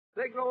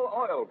Signal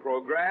Oil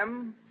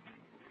program,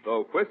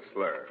 The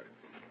Whistler.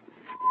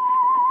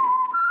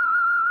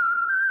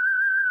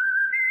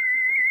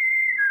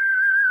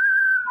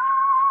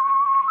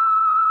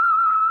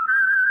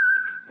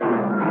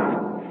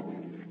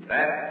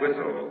 That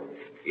whistle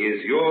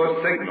is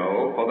your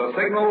signal for the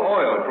Signal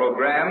Oil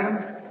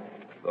program,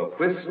 The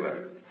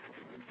Whistler.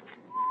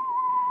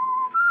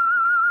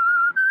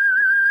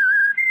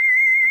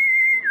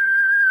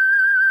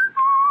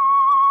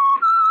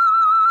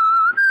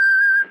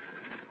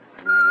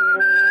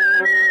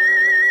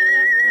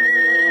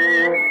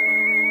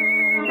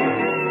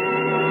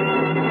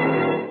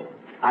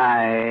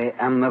 I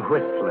am the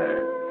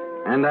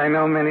Whistler, and I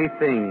know many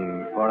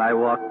things, for I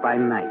walk by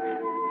night.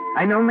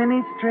 I know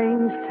many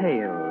strange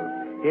tales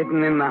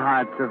hidden in the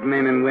hearts of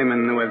men and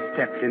women who have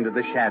stepped into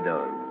the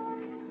shadows.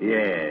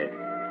 Yes,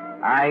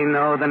 I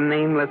know the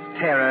nameless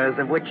terrors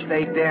of which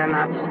they dare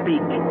not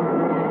speak.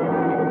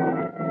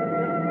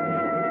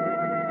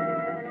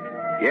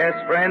 Yes,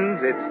 friends,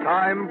 it's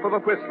time for The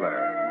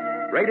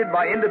Whistler, rated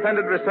by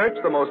independent research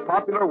the most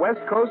popular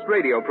West Coast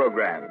radio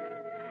program.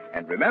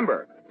 And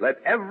remember, let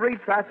every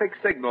traffic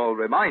signal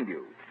remind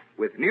you,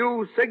 with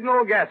new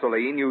Signal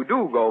gasoline, you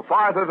do go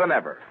farther than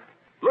ever.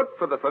 Look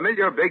for the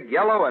familiar big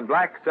yellow and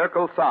black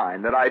circle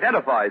sign that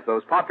identifies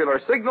those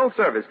popular Signal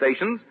service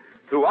stations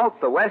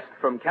throughout the West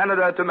from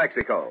Canada to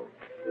Mexico.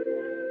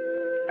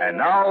 And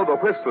now, The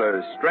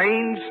Whistler's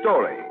strange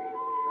story,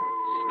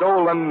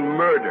 Stolen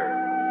Murder.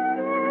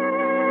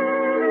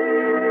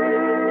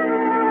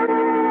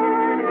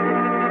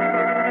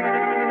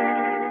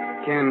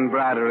 Ken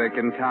Broderick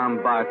and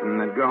Tom Barton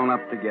had grown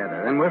up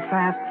together and were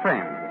fast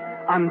friends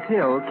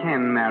until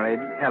Ken married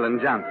Helen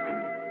Johnson.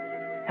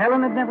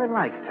 Helen had never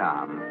liked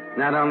Tom,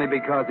 not only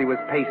because he was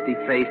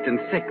pasty-faced and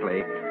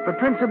sickly, but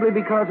principally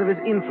because of his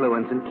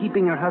influence in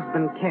keeping her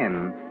husband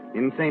Ken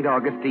in St.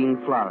 Augustine,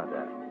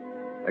 Florida.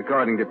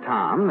 According to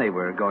Tom, they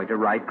were going to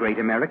write great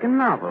American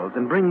novels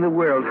and bring the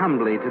world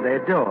humbly to their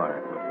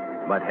door.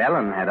 But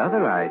Helen had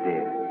other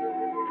ideas.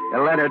 A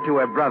letter to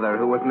her brother,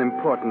 who was an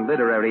important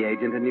literary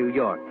agent in New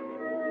York,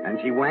 and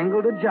she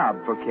wangled a job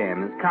for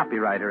Ken as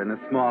copywriter in a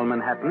small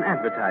Manhattan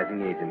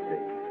advertising agency.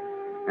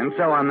 And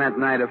so on that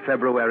night of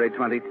February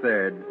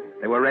 23rd,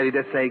 they were ready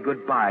to say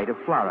goodbye to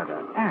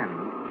Florida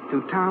and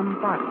to Tom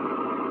Barton.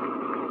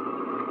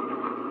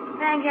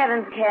 Thank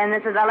heavens, Ken,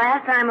 this is the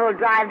last time we'll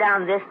drive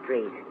down this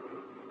street.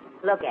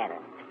 Look at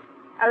it.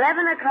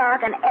 11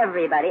 o'clock and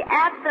everybody,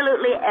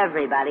 absolutely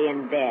everybody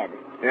in bed.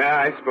 Yeah,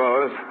 I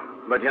suppose.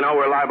 But you know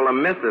we're liable to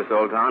miss this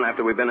old town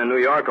after we've been in New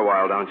York a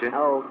while, don't you?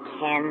 Oh,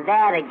 Ken,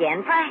 that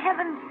again, for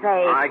heaven's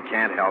sake. I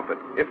can't help it.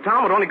 If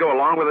Tom would only go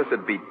along with us,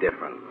 it'd be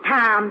different.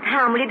 Tom,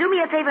 will you do me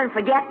a favor and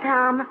forget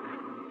Tom?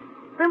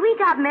 When we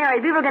got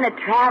married, we were going to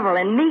travel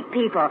and meet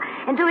people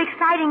and do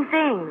exciting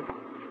things.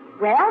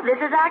 Well, this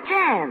is our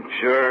chance.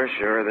 Sure,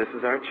 this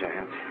is our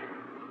chance.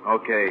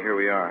 Okay, here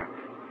we are.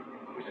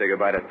 We say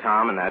goodbye to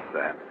Tom, and that's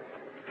that.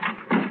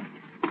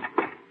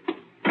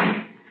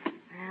 Well,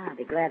 I'll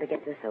be glad to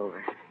get this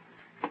over.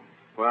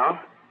 Well,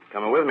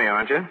 coming with me,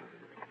 aren't you?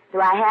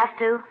 Do I have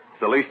to? It's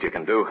the least you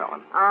can do,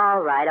 Helen.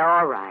 All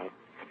right.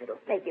 If it'll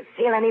make you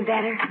feel any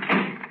better.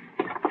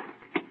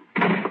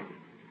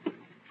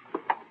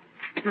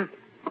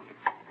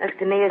 Looks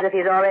to me as if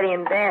he's already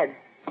in bed,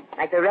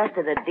 like the rest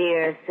of the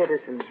dear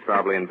citizens. He's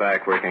probably in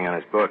back working on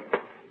his book.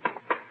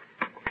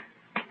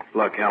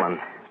 Look, Helen,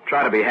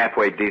 try to be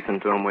halfway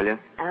decent to him, will you?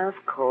 Of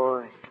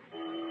course.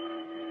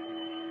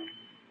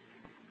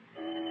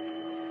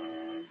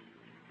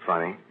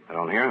 Funny, I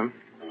don't hear him.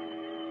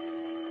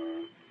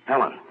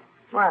 Helen.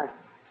 What?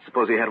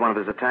 Suppose he had one of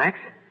his attacks?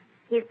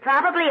 He's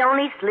probably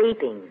only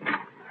sleeping.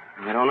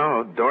 I don't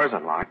know. Door's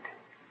unlocked.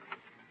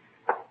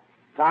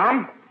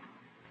 Tom?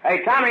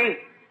 Hey, Tommy!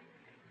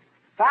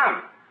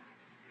 Tom!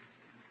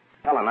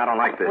 Helen, I don't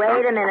like this.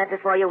 Wait a minute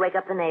before you wake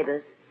up the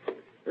neighbors.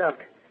 Look,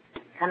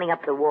 coming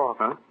up the walk.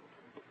 Huh?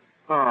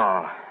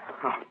 Oh,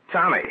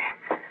 Tommy.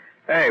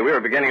 Hey, we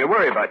were beginning to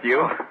worry about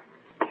you.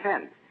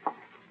 Ken.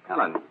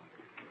 Helen.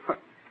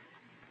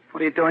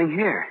 What are you doing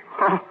here?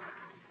 Oh,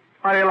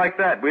 how do you like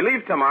that? We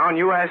leave tomorrow, and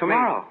you ask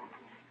Tomorrow? me...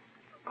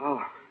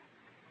 Oh,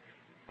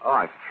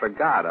 I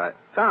forgot.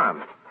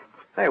 Tom.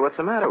 Hey, what's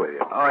the matter with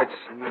you? Oh, it's...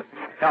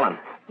 Helen,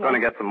 going to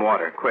get some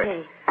water, quick.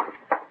 Hey.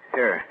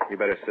 Here, you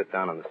better sit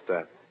down on the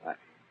step. I'm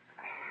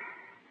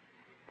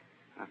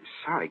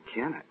sorry,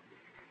 Ken.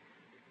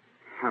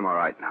 I'm all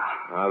right now.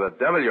 Oh, the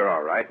devil, you're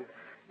all right.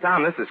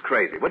 Tom, this is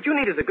crazy. What you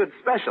need is a good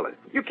specialist.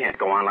 You can't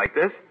go on like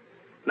this.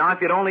 Now,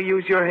 if you'd only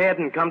use your head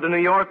and come to New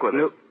York with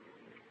us.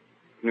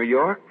 New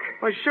York?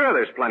 Well, sure,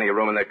 there's plenty of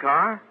room in the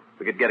car.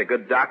 We could get a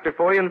good doctor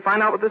for you and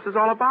find out what this is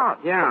all about.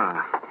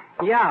 Yeah.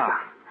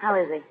 How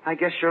is he? I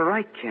guess you're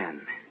right,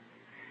 Ken.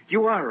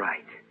 You are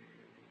right.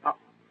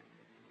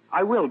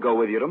 I will go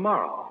with you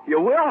tomorrow. You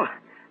will?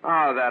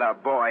 Oh, that a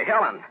boy.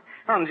 Helen,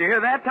 did you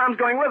hear that? Tom's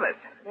going with us.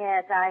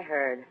 Yes, I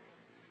heard.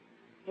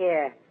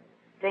 Here,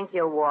 drink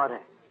your water.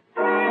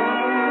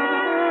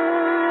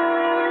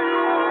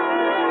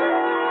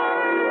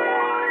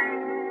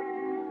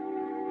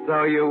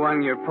 So you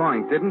won your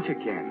point, didn't you,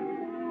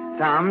 Ken?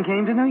 Tom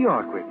came to New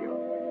York with you.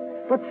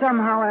 But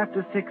somehow,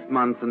 after 6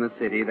 months in the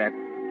city, that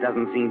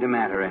doesn't seem to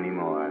matter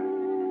anymore.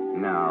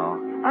 No,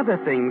 other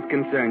things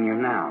concern you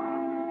now.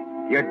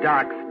 Your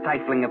dark,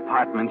 stifling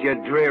apartment, your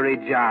dreary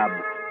job,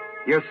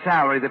 your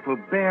salary that will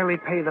barely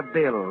pay the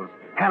bills,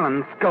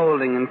 Helen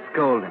scolding and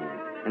scolding.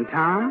 And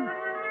Tom?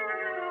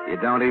 You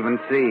don't even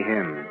see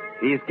him.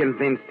 He's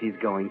convinced he's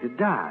going to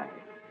die.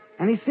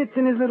 And he sits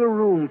in his little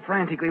room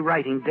frantically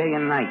writing day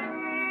and night.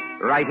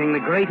 Writing the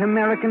great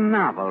American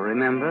novel,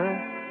 remember?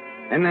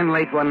 And then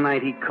late one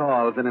night he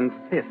calls and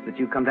insists that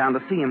you come down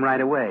to see him right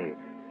away.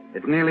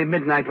 It's nearly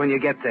midnight when you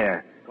get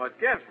there. What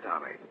gives,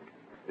 Tommy?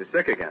 You're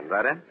sick again, is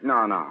that it?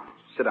 No.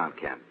 Sit down,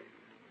 Ken.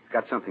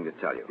 Got something to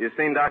tell you. You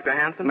seen Dr.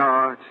 Hanson?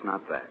 No, it's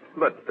not that.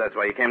 But that's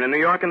why you came to New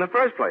York in the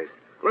first place.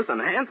 Listen,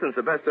 Hanson's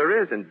the best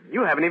there is, and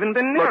you haven't even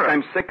been near Look, him.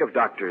 I'm sick of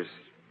doctors.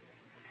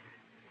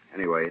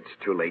 Anyway, it's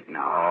too late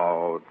now.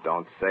 Oh,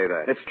 don't say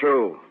that. It's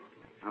true.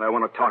 And I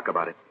want to talk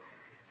about it.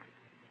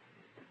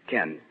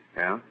 Ken.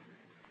 Yeah?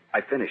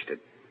 I finished it.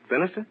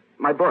 Finished it?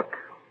 My book.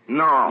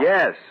 No.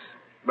 Yes,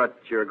 but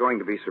you're going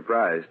to be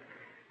surprised.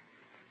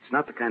 It's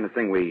not the kind of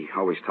thing we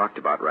always talked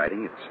about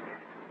writing.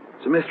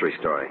 It's a mystery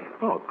story.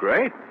 Oh,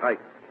 great.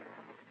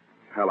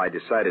 I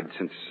decided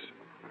since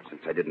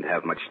I didn't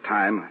have much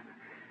time,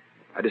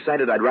 I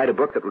decided I'd write a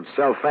book that would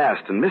sell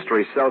fast, and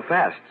mysteries sell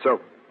fast.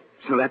 So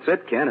that's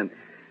it, Ken. And,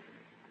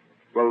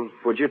 well,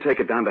 would you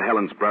take it down to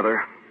Helen's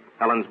brother?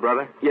 Helen's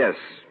brother? Yes.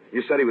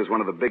 You said he was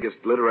one of the biggest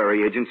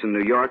literary agents in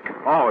New York.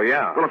 Oh,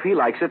 yeah. Well, if he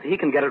likes it, he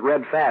can get it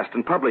read fast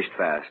and published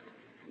fast.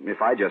 If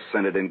I just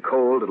send it in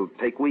cold, it'll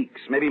take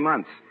weeks, maybe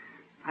months.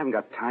 I haven't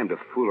got time to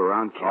fool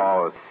around, Ken.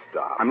 Oh,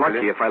 stop. I'm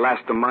lucky if I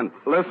last a month.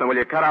 Listen, will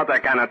you cut out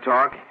that kind of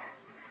talk?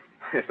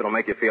 If it'll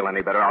make you feel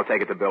any better, I'll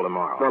take it to Bill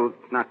tomorrow. Well,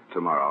 not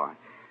tomorrow.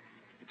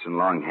 It's in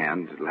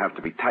longhand. It'll have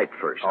to be type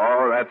first.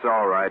 Oh, that's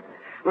all right.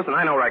 Listen,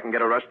 I know where I can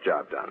get a rush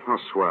job done. Oh,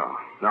 swell.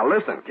 Now,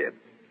 listen, kid.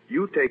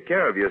 You take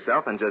care of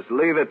yourself and just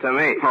leave it to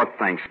me. Oh,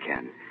 thanks,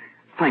 Ken.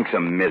 Thanks a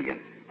million.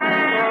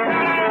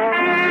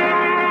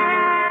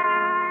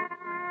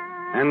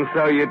 And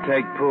so you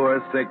take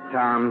poor, sick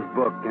Tom's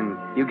book and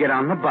you get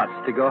on the bus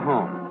to go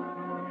home.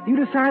 You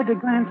decide to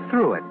glance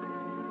through it.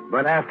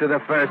 But after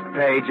the first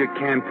page, you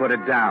can't put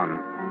it down.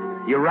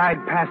 You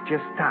ride past your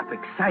stop,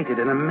 excited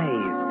and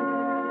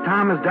amazed.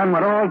 Tom has done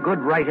what all good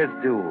writers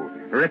do,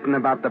 written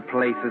about the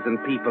places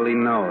and people he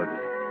knows.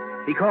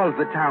 He calls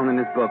the town in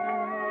his book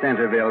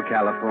Centerville,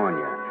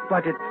 California.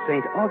 But it's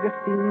St.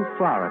 Augustine,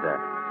 Florida,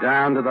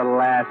 down to the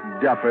last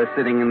duffer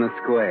sitting in the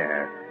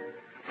square.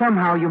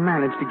 Somehow you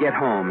manage to get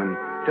home, and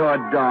toward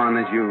dawn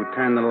as you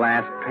turn the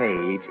last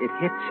page, it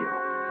hits you.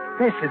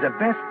 This is a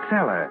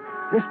bestseller.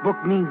 This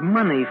book means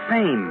money,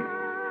 fame.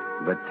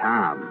 But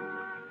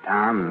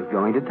Tom's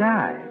going to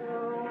die.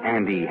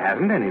 And he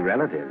hasn't any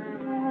relatives.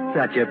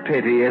 Such a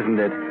pity, isn't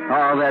it?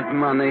 All that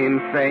money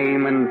and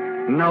fame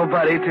and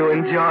nobody to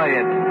enjoy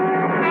it.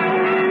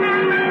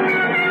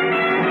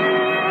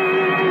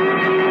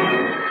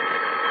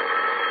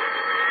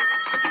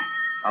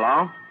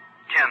 Hello?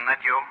 Ken, that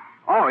you?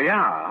 Oh,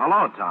 yeah.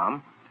 Hello,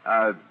 Tom.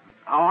 How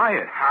are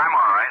you? I'm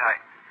all right.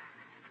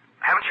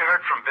 Haven't you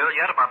heard from Bill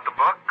yet about the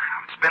book?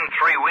 It's been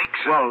 3 weeks.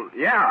 Well,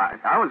 yeah,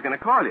 I was going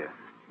to call you.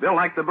 Bill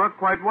liked the book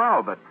quite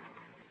well, but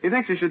he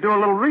thinks you should do a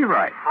little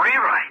rewrite.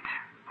 Rewrite?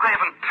 I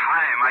haven't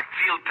time. I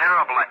feel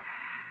terrible.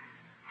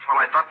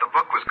 I thought the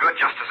book was good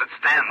just as it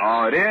stands.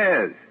 Oh, it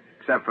is,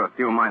 except for a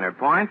few minor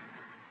points.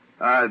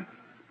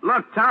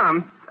 Look,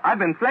 Tom, I've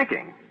been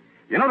thinking.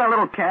 You know that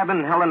little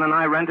cabin Helen and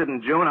I rented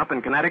in June up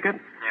in Connecticut?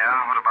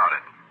 Yeah, what about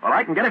it? Well,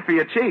 I can get it for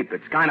you cheap.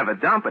 It's kind of a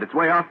dump, but it's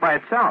way off by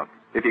itself.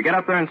 If you get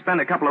up there and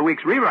spend a couple of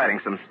weeks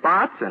rewriting some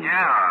spots and... Yeah,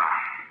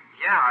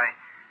 I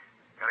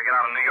gotta get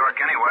out of New York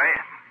anyway.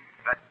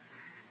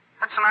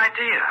 That's an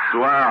idea.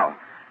 Swell.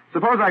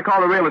 Suppose I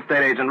call the real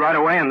estate agent right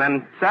away, and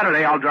then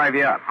Saturday I'll drive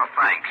you up. Oh,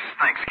 thanks.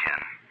 Thanks, Ken.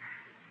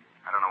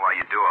 I don't know why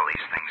you do all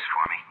these things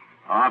for me.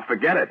 Oh,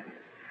 forget it.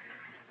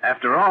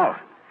 After all,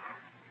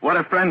 what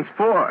are friends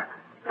for?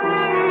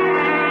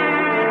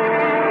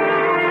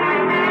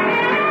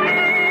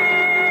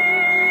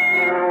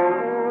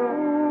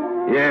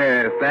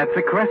 Yes, that's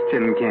a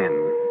question, Ken.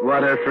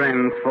 What are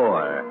friends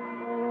for?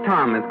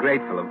 Tom is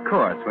grateful, of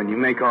course, when you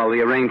make all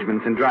the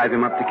arrangements and drive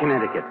him up to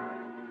Connecticut.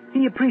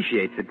 He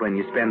appreciates it when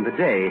you spend the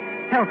day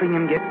helping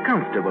him get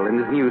comfortable in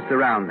his new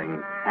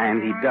surroundings,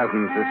 and he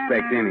doesn't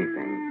suspect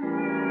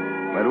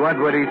anything. But what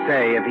would he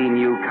say if he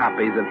knew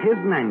copies of his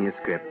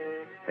manuscript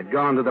had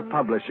gone to the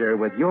publisher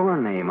with your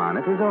name on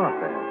it as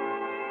author?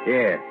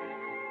 Yes.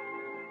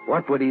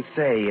 What would he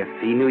say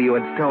if he knew you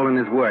had stolen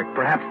his work,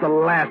 perhaps the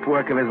last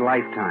work of his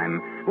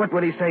lifetime? What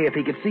would he say if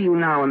he could see you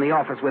now in the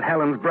office with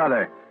Helen's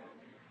brother?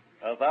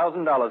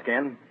 $1,000,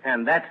 Ken,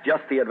 and that's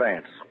just the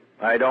advance.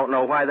 I don't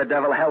know why the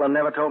devil Helen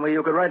never told me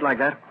you could write like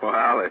that.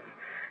 Well,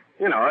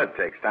 it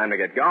takes time to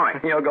get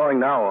going. You're going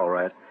now, all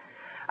right.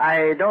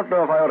 I don't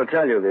know if I ought to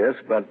tell you this,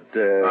 but,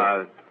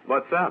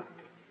 what's up?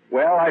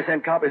 Well, I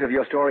sent copies of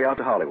your story out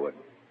to Hollywood,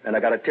 and I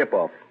got a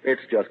tip-off.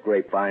 It's just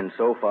grapevine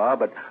so far,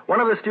 but one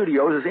of the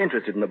studios is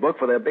interested in the book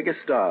for their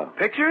biggest star.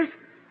 Pictures?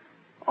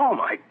 Oh,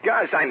 my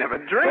gosh, I never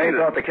They dreamed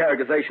thought the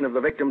characterization of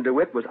the victim,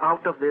 DeWitt, was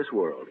out of this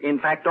world. In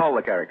fact, all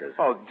the characters.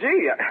 Oh,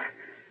 gee.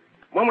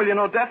 When will you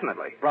know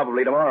definitely?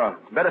 Probably tomorrow.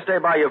 Better stay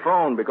by your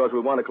phone because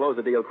we want to close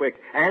the deal quick.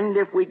 And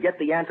if we get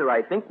the answer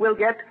I think we'll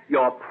get,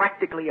 you're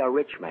practically a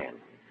rich man.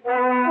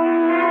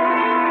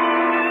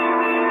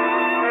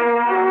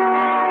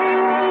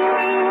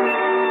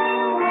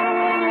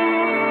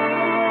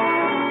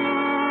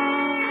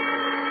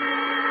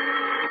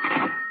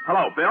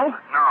 Hello, Bill?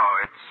 No,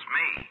 it's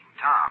me,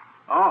 Tom.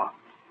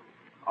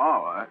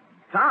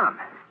 Tom.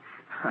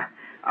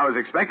 I was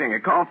expecting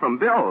a call from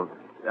Bill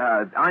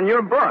on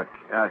your book.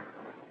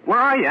 Where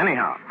are you,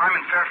 anyhow? I'm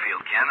in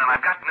Fairfield, Ken, and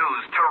I've got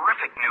news,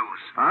 terrific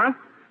news. Huh?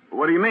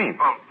 What do you mean?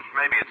 Well,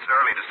 maybe it's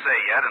early to say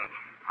yet, and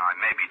I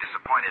may be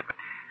disappointed, but,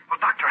 well,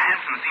 Dr.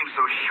 Hanson seems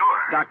so sure.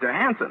 Dr.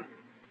 Hanson.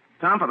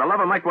 Tom, for the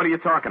love of Mike, what are you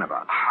talking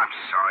about? Oh, I'm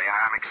sorry,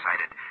 I'm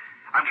excited.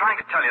 I'm trying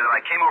to tell you that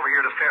I came over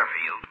here to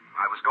Fairfield.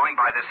 I was going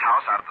by this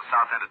house out at the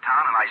south end of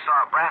town, and I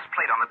saw a brass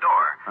plate on the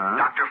door.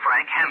 Dr.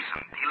 Frank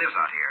Hanson. He lives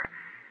out here.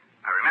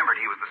 I remembered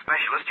he was the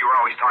specialist you were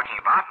always talking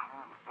about.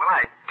 Well,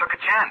 I took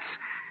a chance.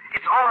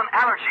 It's all an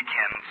allergy,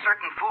 Ken.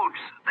 Certain foods,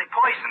 they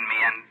poison me,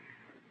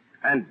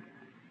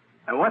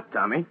 And what,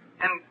 Tommy?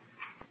 And,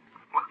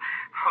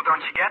 well, don't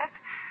you get it?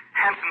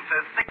 Hanson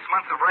says 6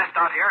 months of rest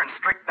out here and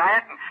strict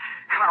diet,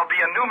 and I'll be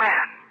a new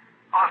man.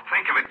 Oh,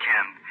 think of it,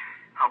 Ken.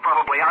 I'll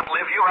probably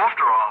outlive you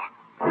after all.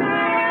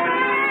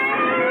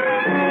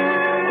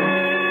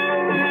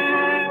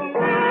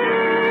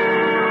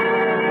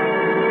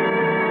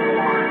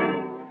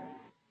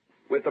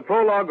 With the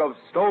prologue of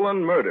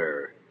Stolen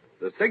Murder,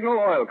 the Signal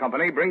Oil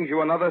Company brings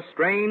you another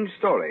strange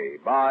story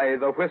by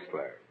The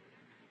Whistler.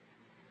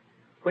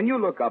 When you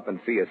look up and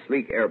see a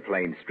sleek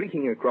airplane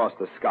streaking across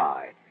the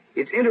sky,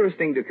 it's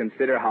interesting to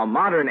consider how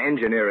modern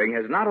engineering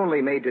has not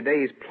only made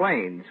today's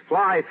planes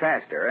fly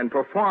faster and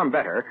perform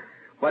better,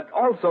 but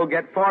also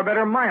get far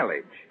better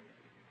mileage.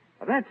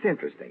 Now, that's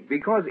interesting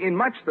because in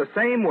much the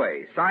same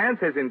way, science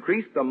has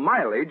increased the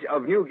mileage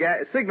of new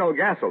Signal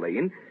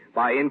gasoline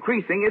by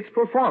increasing its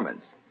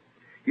performance.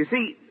 You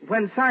see,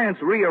 when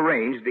science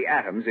rearranged the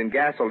atoms in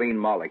gasoline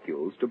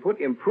molecules to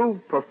put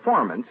improved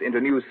performance into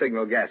new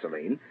Signal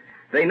gasoline,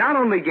 they not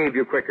only gave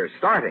you quicker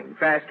starting,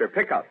 faster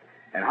pickup,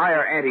 and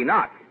higher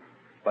anti-knock,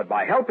 but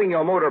by helping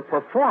your motor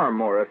perform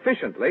more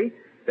efficiently,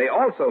 they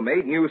also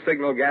made new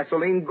Signal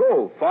gasoline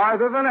go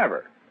farther than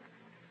ever.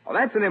 Well,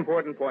 that's an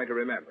important point to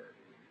remember.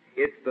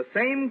 It's the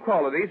same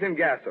qualities in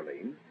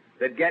gasoline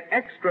that get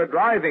extra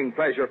driving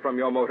pleasure from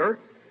your motor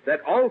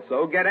that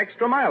also get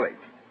extra mileage.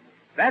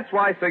 That's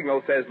why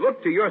Signal says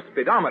look to your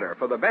speedometer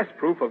for the best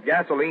proof of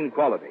gasoline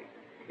quality.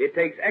 It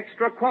takes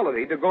extra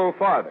quality to go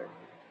farther.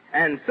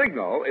 And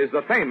Signal is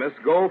the famous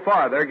Go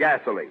Farther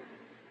gasoline.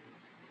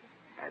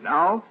 And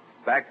now,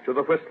 back to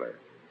the Whistler.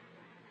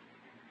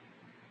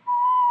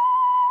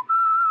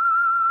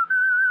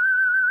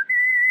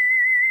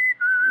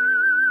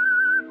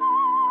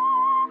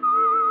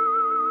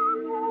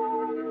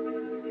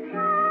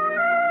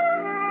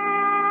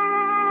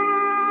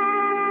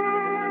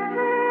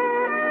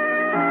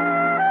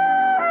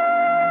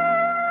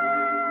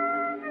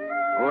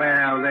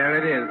 Well, there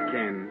it is,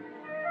 Ken.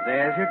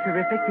 There's your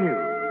terrific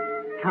news.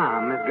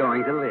 Tom is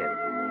going to live.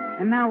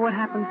 And now what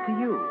happens to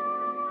you?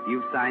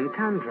 You've signed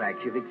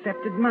contracts. You've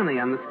accepted money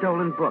on the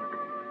stolen book.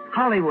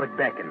 Hollywood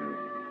beckons.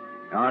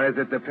 Or is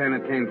it the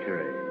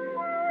penitentiary?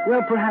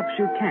 Well, perhaps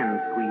you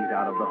can squeeze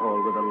out of the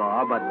hole with the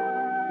law, but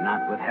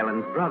not with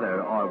Helen's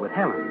brother or with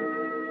Helen.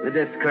 The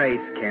disgrace,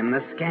 Ken,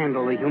 the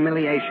scandal, the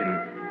humiliation.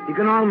 You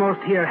can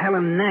almost hear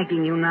Helen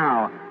nagging you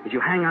now as you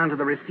hang on to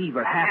the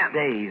receiver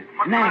half-dazed.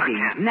 What's the matter,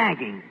 Ken?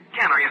 Nagging.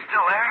 Ken, are you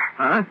still there?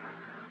 Huh?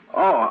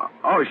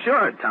 Oh,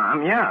 sure,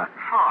 Tom, yeah.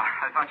 Oh,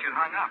 I thought you'd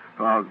hung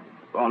up.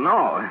 Well,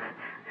 no.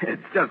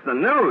 It's just the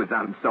news.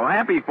 I'm so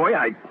happy for you,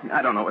 I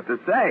don't know what to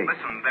say.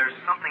 Listen, there's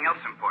something else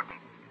important.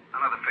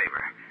 Another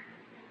favor.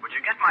 Would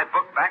you get my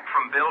book back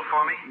from Bill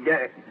for me?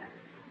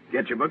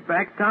 Get your book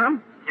back,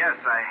 Tom? Yes,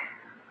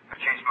 I've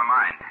changed my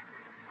mind.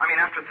 I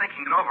mean, after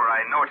thinking it over,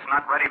 I know it's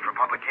not ready for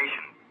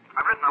publication.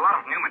 I've written a lot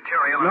of new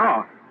material.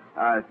 No.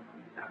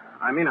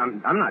 I'm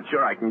not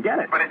sure I can get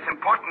it. But it's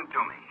important to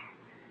me.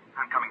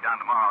 I'm coming down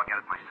tomorrow. I'll get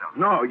it myself.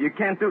 No, you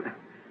can't do...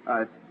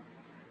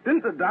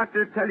 didn't the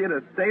doctor tell you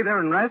to stay there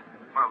and rest?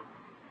 Well,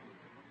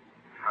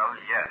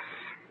 yes.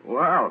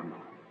 Well,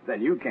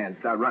 then you can't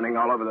start running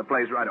all over the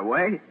place right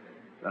away.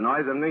 The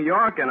noise of New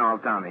York and all,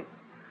 Tommy.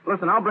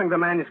 Listen, I'll bring the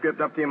manuscript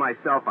up to you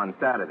myself on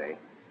Saturday.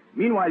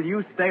 Meanwhile,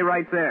 you stay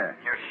right there.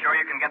 You're sure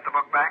you can get the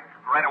book back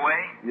right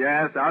away?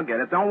 Yes, I'll get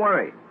it. Don't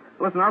worry.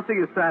 Listen, I'll see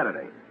you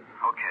Saturday.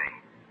 Okay.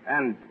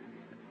 And,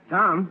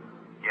 Tom...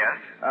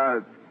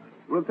 Yes?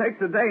 We'll take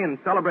today and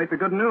celebrate the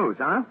good news,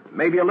 huh?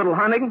 Maybe a little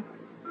hunting?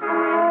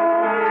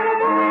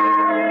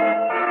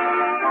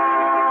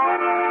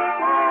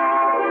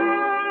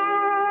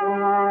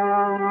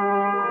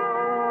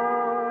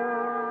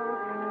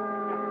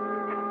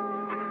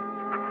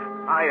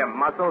 Hiya,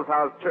 Muscles.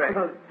 How's Trick?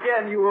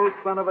 Ken, you old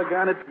son of a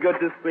gun, it's good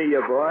to see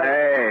you, boy.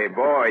 Hey,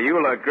 boy,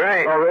 you look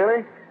great. Oh,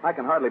 really? I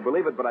can hardly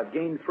believe it, but I've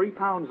gained 3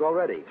 pounds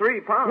already.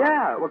 3 pounds?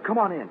 Yeah, well, come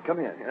on in. Come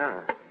in.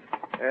 Yeah.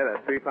 Hey,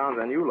 that 3 pounds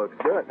on you looks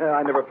good.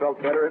 I never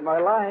felt better in my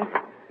life.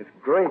 It's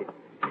great.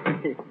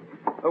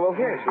 Oh, well,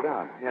 here, sit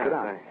down. Yeah, sit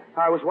down. thanks.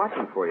 I was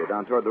watching for you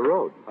down toward the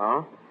road.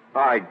 Oh? Oh,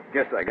 I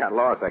guess I got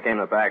lost. I came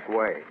the back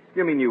way.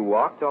 You mean you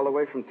walked all the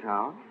way from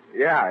town?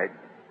 Yeah, I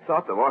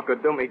thought the walk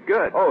would do me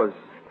good. Oh, is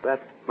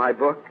that my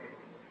book?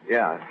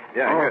 Yeah, Oh,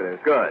 here it is.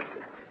 Good.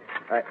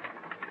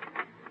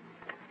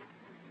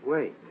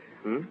 Wait.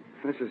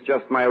 This is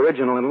just my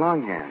original in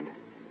longhand.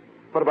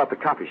 What about the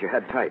copies you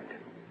had typed?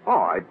 Oh,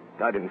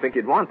 I didn't think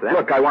you'd want that.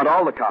 Look, I want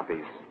all the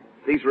copies.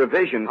 These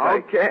revisions,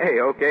 Okay.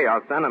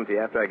 I'll send them to you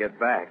after I get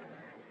back.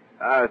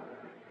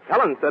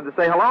 Helen said to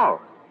say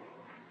hello.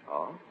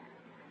 Oh?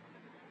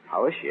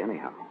 How is she,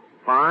 anyhow?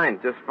 Fine,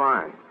 just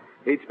fine.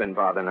 He's been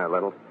bothering her a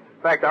little.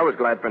 In fact, I was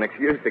glad for an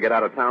excuse to get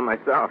out of town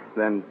myself.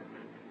 Then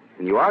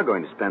you are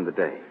going to spend the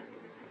day.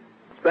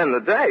 Spend the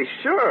day?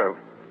 Sure.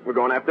 We're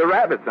going after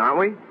rabbits, aren't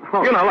we?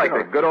 Oh, you know, like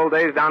sure. the good old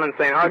days down in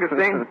St.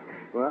 Augustine.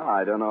 Well,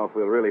 I don't know if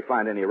we'll really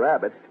find any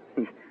rabbits.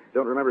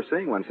 Don't remember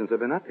seeing one since I've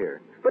been up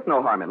here. But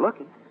no harm in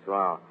looking.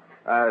 Well,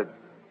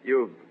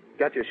 you've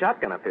got your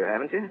shotgun up here,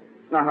 haven't you?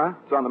 Uh-huh.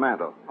 It's on the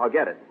mantel. I'll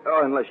get it.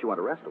 Oh, unless you want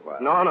to rest a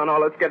while. No.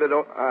 Let's get it.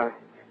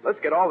 Let's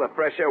get all the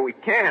fresh air we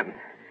can.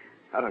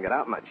 I don't get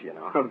out much, you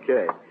know.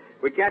 Okay.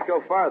 We can't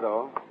go far,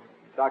 though.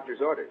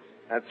 Doctor's orders.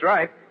 That's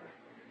right.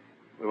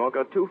 We won't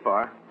go too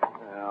far.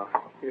 Well,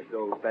 here's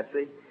old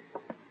Betsy.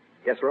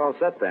 Guess we're all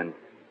set then.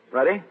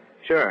 Ready?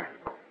 Sure.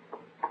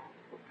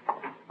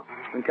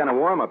 It's been kind of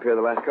warm up here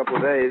the last couple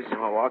of days.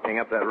 Well, walking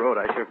up that road,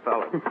 I sure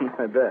felt it.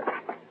 I bet.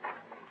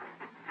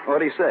 What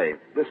do you say?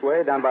 This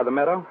way, down by the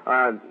meadow?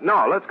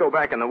 No, let's go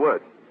back in the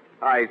woods.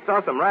 I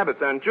saw some rabbits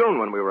there in June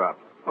when we were up.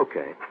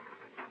 Okay.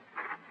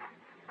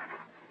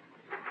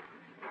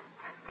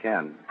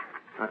 Ken,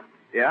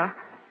 Yeah?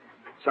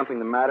 something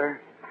the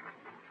matter?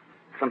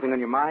 Something on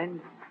your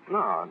mind?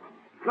 No,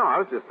 I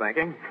was just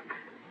thinking.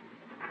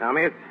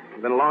 Tommy, it's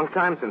been a long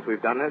time since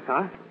we've done this,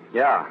 huh?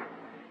 Yeah.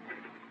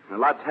 A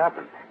lot's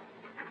happened.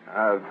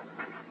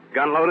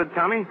 Gun loaded,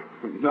 Tommy?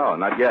 No,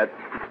 not yet.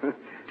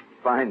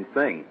 Fine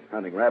thing,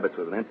 hunting rabbits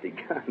with an empty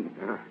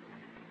gun.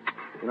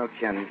 You know,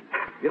 Ken,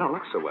 you don't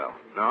look so well.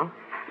 No?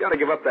 You ought to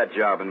give up that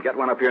job and get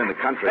one up here in the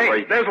country where Hey,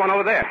 you... there's one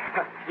over there.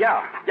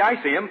 Yeah, I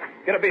see him.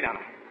 Get a beat on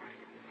him.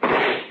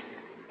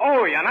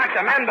 Oh, you knocked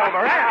the end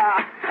over,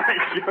 huh? I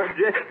sure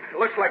did.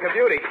 Looks like a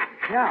beauty.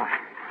 Yeah.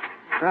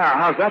 Ah,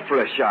 how's that for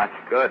a shot?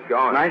 Good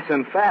going. Nice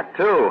and fat,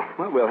 too.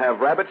 Well, we'll have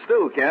rabbit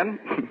stew, Ken.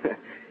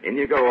 In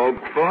you go, old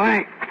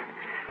boy.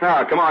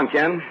 Now, come on,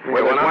 Ken.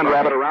 Where there's one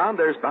rabbit around,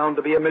 there's bound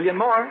to be a million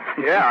more.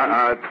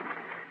 Yeah,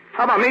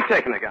 how about me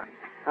taking the gun?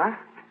 Huh?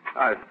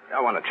 I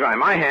want to try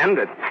my hand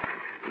at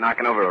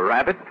knocking over a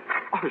rabbit.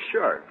 Oh,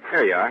 sure.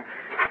 Here you are.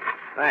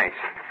 Thanks.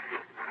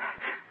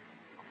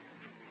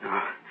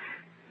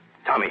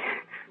 Tommy,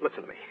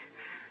 listen to me.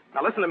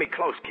 Now, listen to me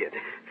close, kid.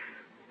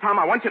 Tom,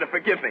 I want you to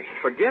forgive me.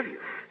 Forgive you?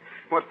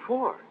 What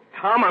for?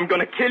 Tom, I'm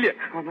going to kill you.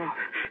 Oh, no.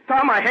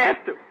 Tom, I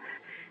have to.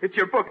 It's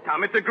your book,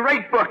 Tom. It's a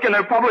great book, and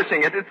they're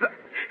publishing it.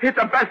 It's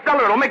a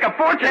bestseller. It'll make a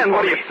fortune. Ken,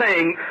 what are you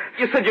saying?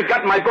 You said you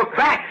got my book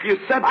back. You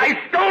said... I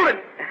stole it.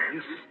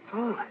 You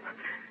stole it?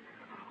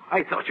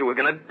 I thought you were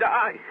going to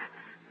die.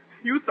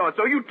 You thought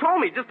so. You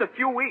told me just a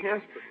few weeks.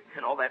 Yes,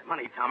 and all that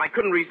money, Tom, I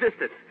couldn't resist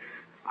it.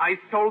 I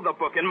sold the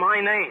book in my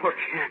name. Look,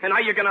 and now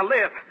you're going to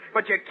live.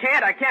 But you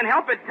can't. I can't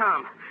help it,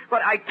 Tom.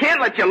 But I can't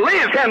let you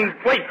live. Ken,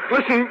 wait,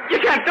 listen. You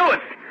can't do it.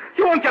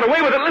 You won't get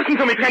away with it. Listen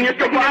to me, Ken. You're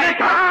sticking your neck,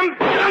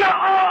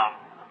 Tom.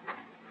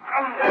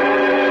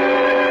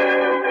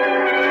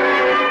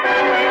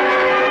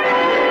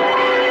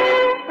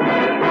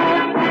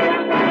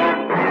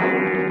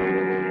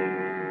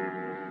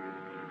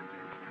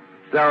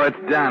 So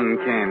it's done,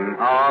 Ken.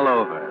 All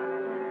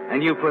over.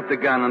 And you put the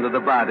gun under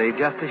the body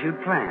just as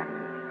you'd planned.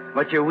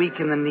 But you're weak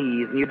in the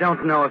knees, and you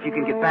don't know if you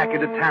can get back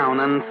into town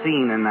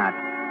unseen or not.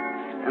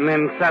 And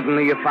then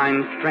suddenly you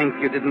find strength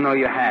you didn't know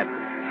you had.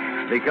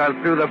 Because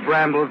through the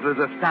brambles there's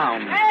a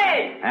sound.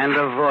 Hey! And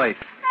a voice.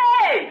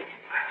 Hey!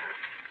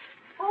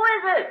 Who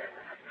is it?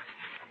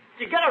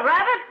 Did you get a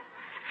rabbit?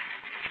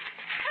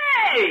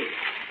 Hey!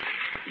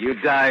 You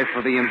dive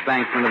for the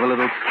embankment of a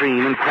little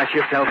stream and press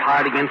yourself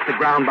hard against the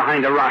ground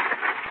behind a rock.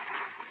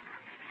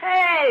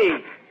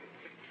 Hey!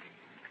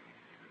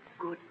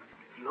 Good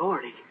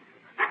Lordy.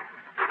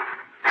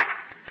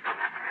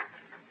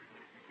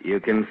 You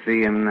can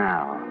see him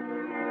now.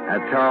 A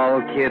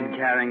tall kid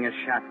carrying a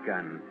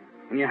shotgun.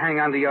 And you hang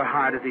onto your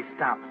heart as he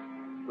stops,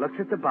 looks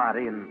at the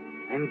body,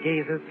 and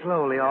gazes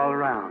slowly all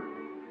around.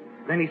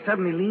 Then he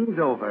suddenly leans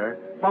over,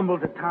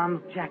 fumbles at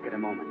Tom's jacket a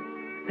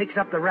moment, picks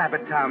up the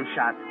rabbit Tom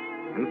shot,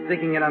 and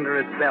sticking it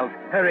under his belt,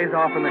 hurries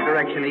off in the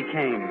direction he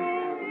came.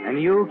 And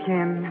you,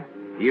 Ken,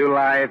 you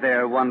lie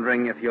there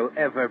wondering if you'll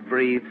ever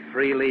breathe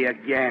freely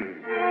again.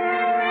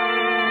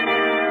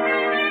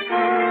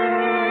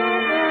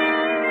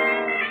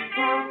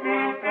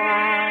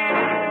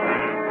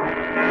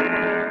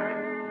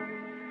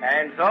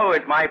 And so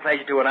it's my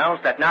pleasure to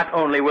announce that not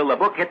only will the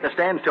book hit the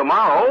stands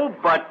tomorrow,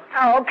 but...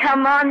 Oh,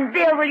 come on,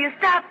 Bill. Will you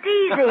stop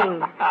teasing?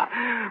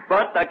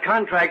 But the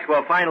contracts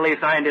were finally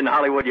signed in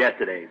Hollywood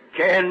yesterday.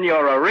 Ken,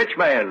 you're a rich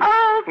man.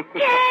 Oh,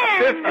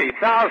 Ken!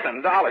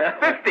 $50,000.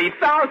 $50,000.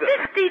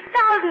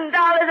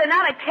 $50,000 and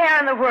not a care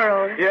in the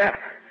world.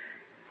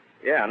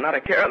 Yeah, not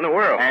a care in the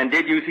world. And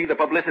did you see the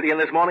publicity in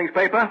this morning's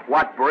paper?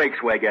 What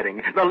breaks we're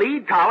getting. The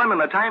lead column in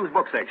the Times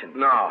book section.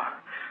 No.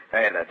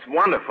 Hey, that's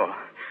wonderful.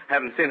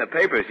 Haven't seen the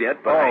papers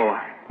yet,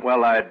 but...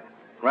 Well, I'd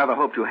rather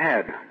hoped you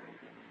had.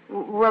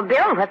 Well,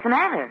 Bill, what's the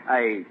matter?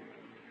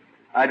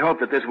 I'd hoped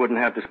that this wouldn't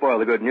have to spoil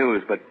the good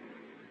news, but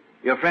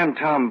your friend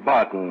Tom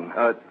Barton...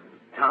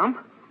 Tom?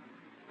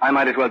 I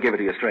might as well give it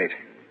to you straight.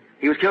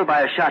 He was killed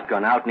by a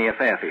shotgun out near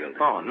Fairfield.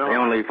 Oh, no. They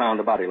only found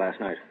the body last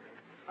night.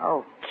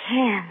 Oh,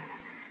 Ken.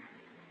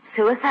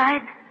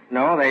 Suicide?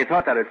 No, they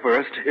thought that at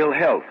first. Ill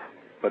health.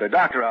 But a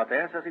doctor out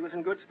there says he was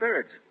in good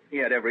spirits. He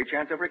had every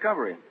chance of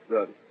recovery.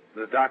 The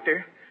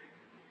doctor?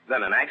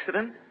 Then an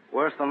accident?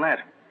 Worse than that.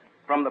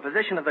 From the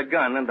position of the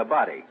gun and the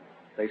body,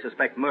 they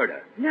suspect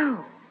murder.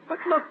 No. But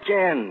look,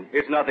 Ken,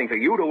 it's nothing for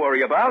you to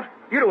worry about.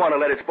 You don't want to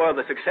let it spoil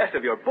the success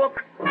of your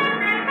book.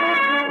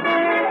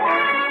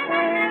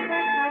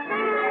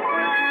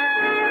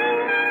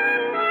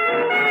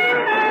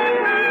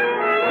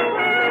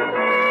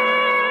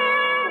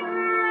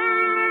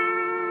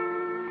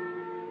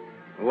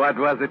 What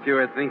was it you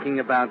were thinking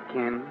about,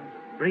 Ken?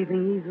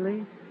 Breathing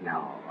easily?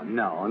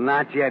 No,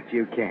 not yet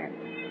you can.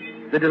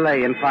 The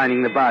delay in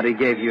finding the body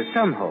gave you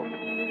some hope.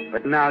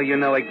 But now you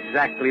know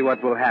exactly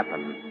what will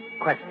happen.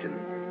 Question: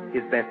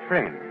 his best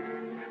friend.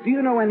 Do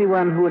you know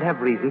anyone who would have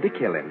reason to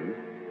kill him?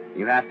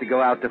 You have to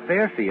go out to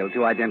Fairfield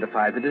to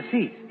identify the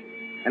deceased.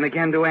 And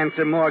again to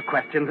answer more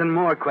questions and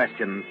more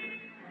questions.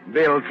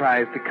 Bill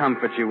tries to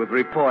comfort you with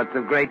reports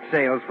of great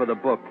sales for the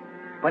book.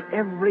 But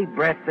every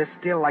breath is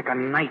still like a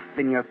knife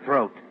in your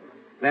throat.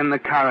 Then the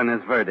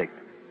coroner's verdict.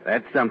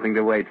 That's something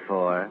to wait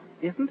for,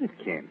 isn't it,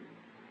 Ken?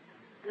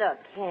 Look,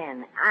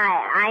 Ken,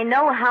 I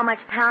know how much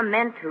Tom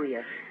meant to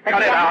you. But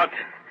Cut it out.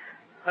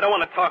 I don't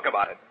want to talk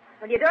about it.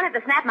 Well, you don't have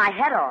to snap my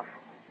head off.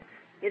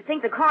 You'd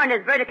think the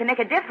coroner's verdict can make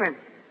a difference.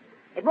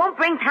 It won't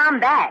bring Tom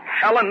back.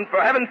 Helen,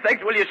 for heaven's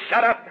sake, will you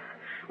shut up?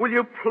 Will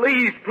you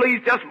please,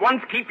 just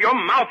once keep your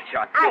mouth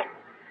shut?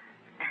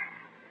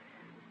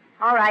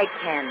 All right,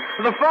 Ken.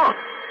 The phone.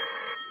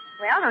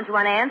 Well, don't you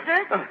want to answer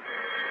it?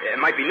 It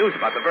might be news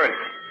about the verdict.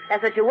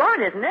 That's what you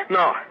want, isn't it?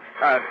 No.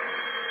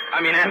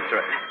 Answer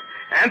it.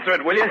 Answer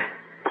it, will you?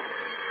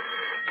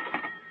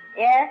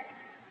 Yes?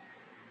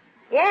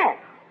 Yes.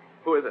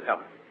 Who is it,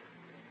 Helen?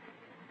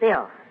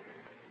 Bill.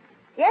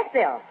 Yes,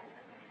 Bill.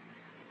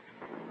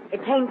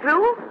 It came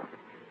through?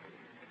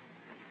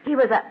 He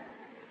was a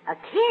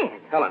kid.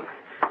 Helen,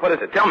 what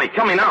is it? Tell me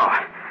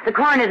now. The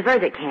coroner's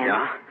verdict, Ken.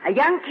 Yeah? A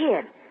young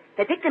kid.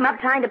 They picked him up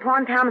trying to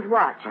pawn Tom's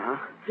watch. Uh-huh.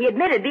 He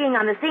admitted being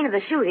on the scene of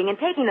the shooting and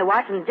taking the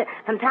watch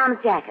from Tom's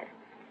jacket.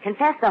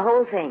 Confessed the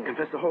whole thing.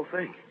 Confess the whole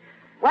thing.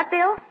 What,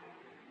 Bill?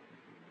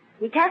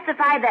 He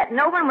testified that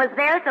no one was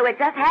there, so it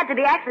just had to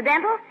be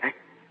accidental?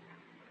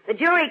 The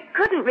jury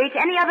couldn't reach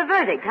any other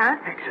verdict, huh?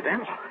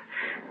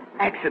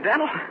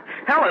 Accidental?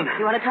 Helen!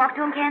 You want to talk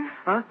to him, Ken?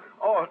 Huh?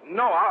 Oh,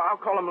 no, I'll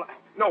call him...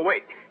 No,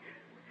 wait.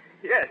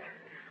 Yes,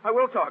 I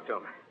will talk to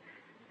him.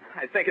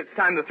 I think it's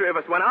time the three of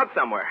us went out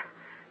somewhere.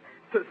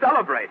 To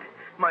celebrate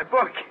my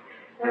book.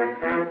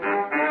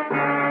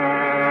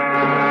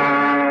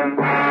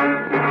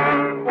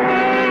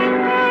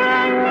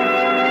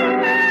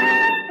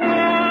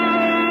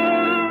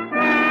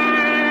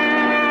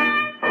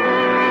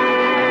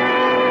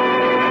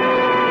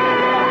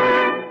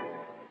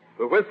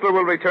 The Whistler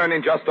will return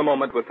in just a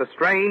moment with the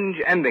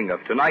strange ending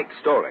of tonight's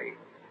story.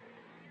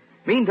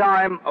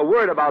 Meantime, a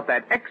word about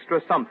that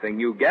extra something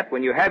you get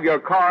when you have your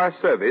car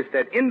serviced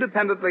at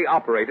independently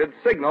operated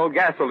Signal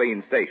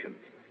gasoline stations.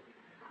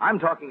 I'm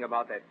talking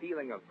about that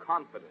feeling of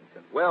confidence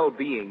and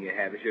well-being you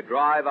have as you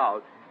drive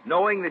out,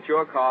 knowing that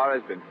your car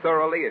has been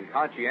thoroughly and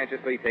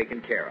conscientiously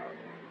taken care of.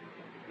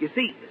 You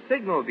see,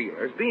 Signal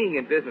dealers, being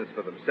in business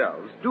for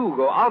themselves, do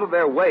go out of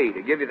their way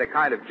to give you the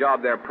kind of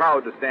job they're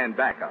proud to stand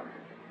back of.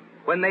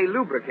 When they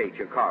lubricate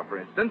your car, for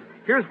instance,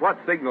 here's what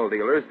Signal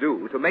dealers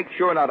do to make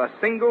sure not a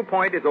single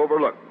point is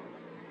overlooked.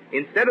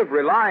 Instead of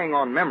relying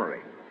on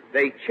memory,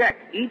 they check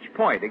each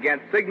point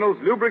against Signal's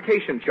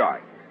lubrication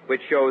chart,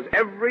 which shows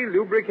every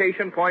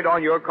lubrication point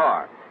on your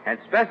car and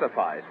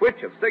specifies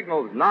which of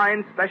Signal's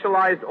 9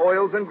 specialized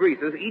oils and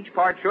greases each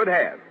part should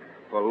have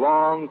for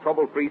long,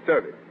 trouble-free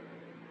service.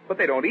 But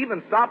they don't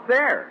even stop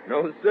there.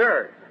 No,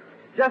 sir.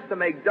 Just to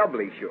make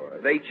doubly sure,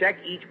 they check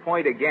each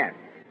point again,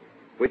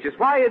 which is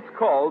why it's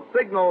called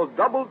Signal's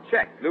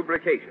double-check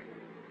lubrication.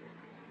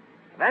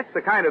 That's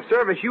the kind of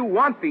service you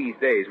want these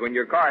days when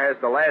your car has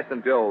to last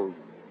until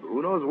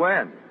who knows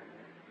when.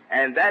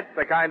 And that's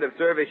the kind of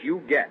service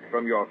you get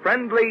from your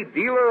friendly,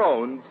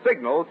 dealer-owned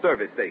Signal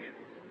service station.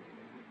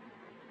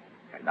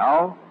 And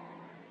now,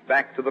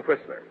 back to the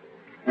Whistler.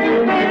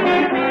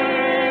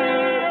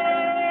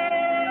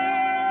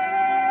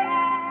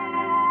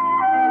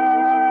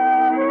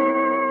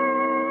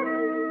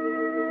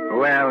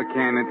 Well,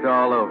 Ken, it's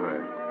all over.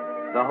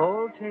 The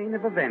whole chain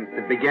of events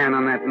that began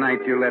on that night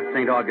you left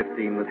St.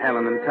 Augustine with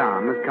Helen and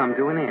Tom has come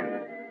to an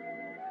end.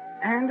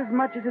 And as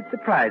much as it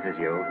surprises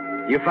you,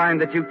 you find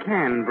that you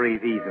can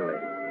breathe easily.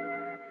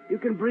 You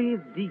can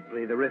breathe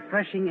deeply the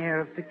refreshing air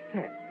of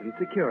success and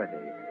security.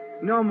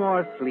 No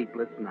more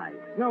sleepless nights.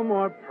 No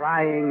more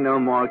prying. No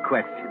more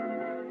questions.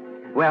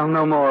 Well,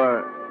 no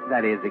more,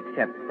 that is,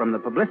 except from the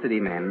publicity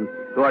men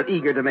who are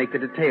eager to make the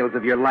details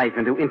of your life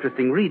into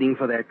interesting reading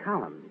for their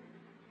columns.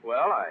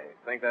 Well, I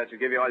think that should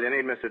give you all you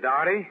need, Mr.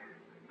 Doherty.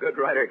 Good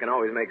writer can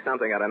always make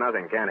something out of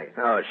nothing, can he?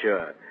 Oh,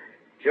 sure.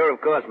 Sure,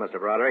 of course, Mr.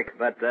 Broderick.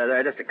 But there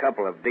are just a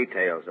couple of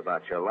details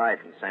about your life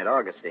in St.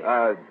 Augustine.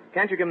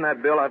 Can't you give him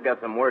that bill? I've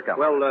got some work on.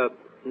 Well,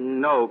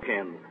 no,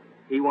 Ken.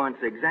 He wants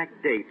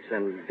exact dates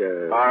and,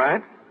 All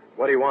right.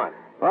 What do you want?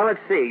 Well, let's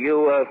see.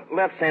 You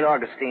left St.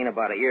 Augustine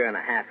about a year and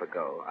a half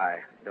ago. I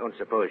don't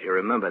suppose you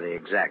remember the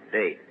exact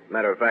date.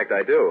 Matter of fact,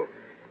 I do.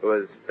 It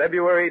was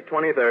February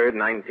 23rd,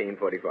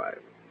 1945.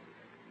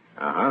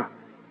 Uh-huh.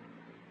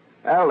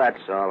 Well, that's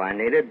all I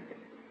needed.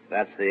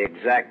 That's the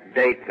exact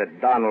date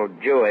that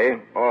Donald Dewey,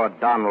 or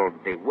Donald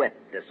DeWitt,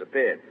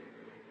 disappeared.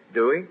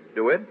 Dewey?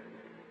 DeWitt?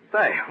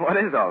 Say, what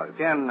is all this?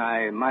 Ken,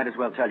 I might as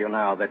well tell you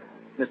now that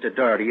Mr.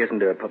 Doherty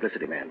isn't a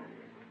publicity man.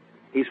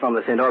 He's from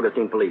the St.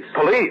 Augustine police.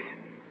 Police?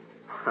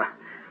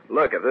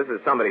 Look, if this is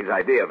somebody's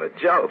idea of a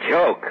joke.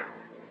 Joke?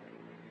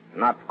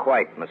 Not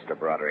quite, Mr.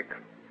 Broderick.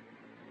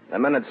 The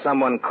minute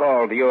someone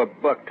called your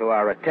book to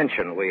our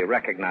attention, we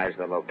recognized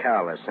the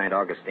locale as St.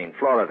 Augustine,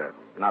 Florida,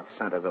 not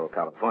Centerville,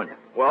 California.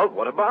 Well,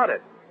 what about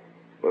it?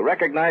 We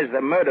recognized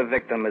the murder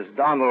victim as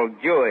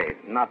Donald Dewey,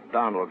 not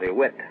Donald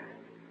DeWitt.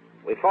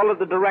 We followed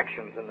the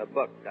directions in the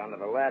book down to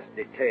the last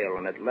detail,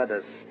 and it led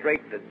us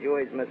straight to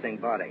Dewey's missing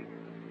body.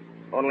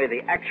 Only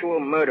the actual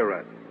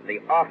murderer, the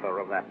author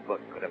of that book,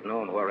 could have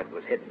known where it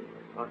was hidden.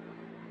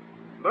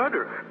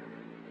 Murderer?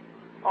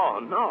 Oh,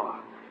 no.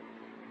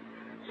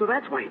 So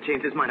that's why he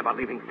changed his mind about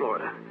leaving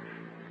Florida.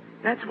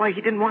 That's why he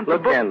didn't want the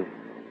book. Look, Ken,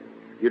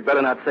 you'd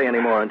better not say any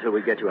more until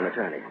we get you an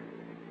attorney.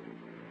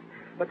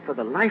 But for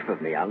the life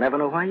of me, I'll never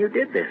know why you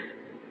did this.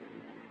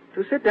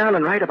 To sit down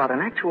and write about an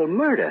actual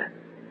murder,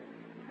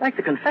 like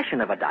the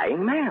confession of a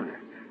dying man.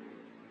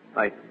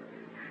 Like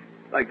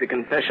the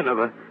confession of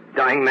a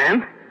dying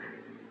man?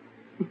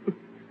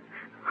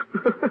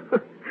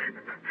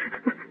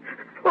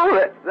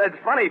 Oh, that's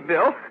funny,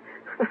 Bill.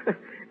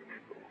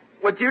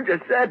 What you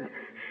just said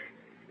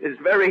is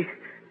very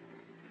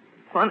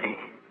funny.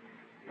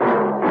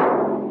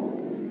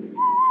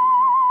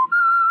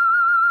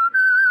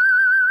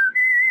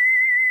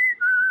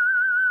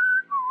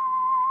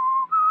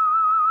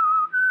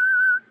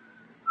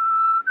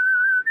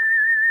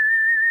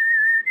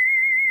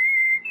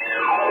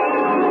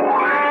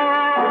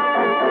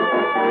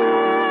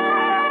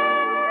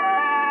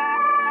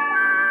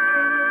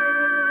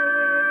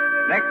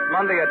 Next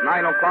Monday at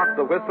 9 o'clock,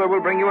 The Whistler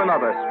will bring you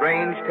another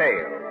strange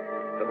tale.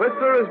 The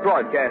Whistler is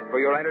broadcast for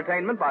your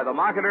entertainment by the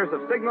marketers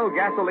of Signal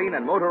gasoline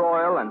and motor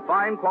oil and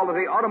fine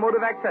quality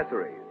automotive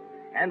accessories,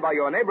 and by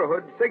your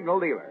neighborhood Signal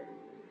dealer.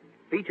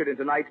 Featured in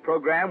tonight's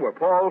program were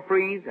Paul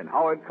Frees and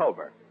Howard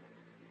Culver.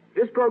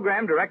 This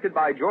program, directed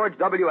by George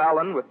W.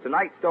 Allen, with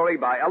tonight's story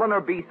by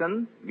Eleanor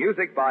Beeson,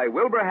 music by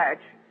Wilbur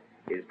Hatch,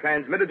 is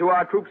transmitted to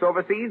our troops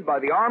overseas by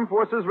the Armed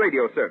Forces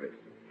Radio Service.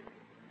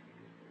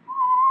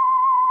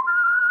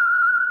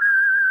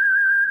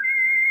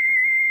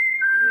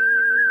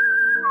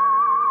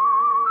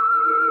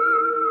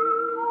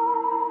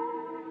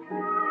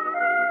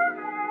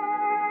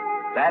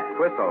 That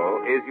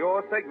whistle is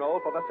your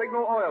signal for the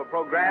Signal Oil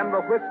program,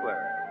 The Whistler.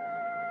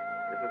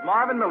 This is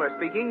Marvin Miller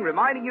speaking,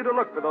 reminding you to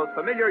look for those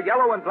familiar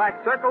yellow and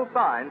black circle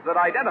signs that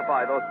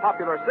identify those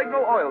popular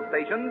Signal Oil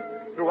stations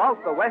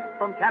throughout the West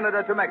from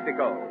Canada to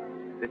Mexico.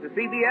 This is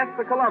CBS,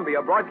 the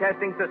Columbia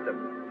Broadcasting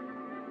System.